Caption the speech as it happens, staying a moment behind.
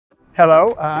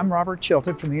Hello, I'm Robert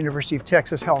Chilton from the University of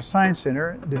Texas Health Science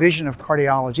Center, Division of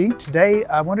Cardiology. Today,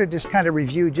 I want to just kind of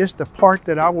review just the part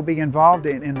that I will be involved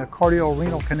in the Cardio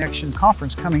Renal Connection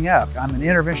conference coming up. I'm an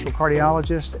interventional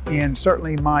cardiologist, and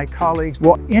certainly my colleagues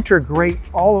will integrate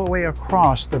all the way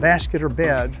across the vascular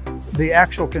bed the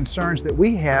actual concerns that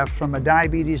we have from a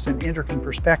diabetes and endocrine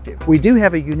perspective. We do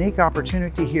have a unique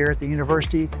opportunity here at the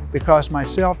university because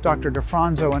myself, Dr.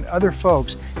 DeFranzo, and other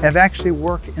folks have actually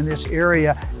worked in this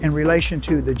area in relation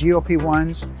to the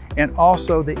GLP-1s and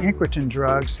also the incretin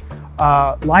drugs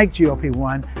like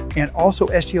GLP-1 and also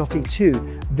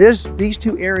SGLT2. These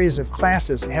two areas of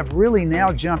classes have really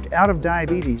now jumped out of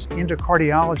diabetes into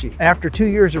cardiology. After 2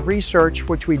 years of research,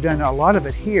 which we've done a lot of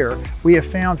it here, we have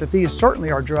found that these certainly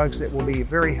are drugs that will be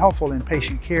very helpful in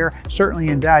patient care, certainly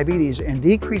in diabetes, and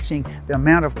decreasing the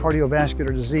amount of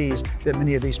cardiovascular disease that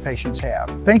many of these patients have.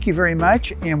 Thank you very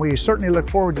much, and we certainly look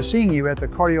forward to seeing you at the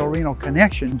Cardio Renal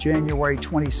Connection, January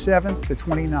 27th to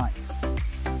 29th.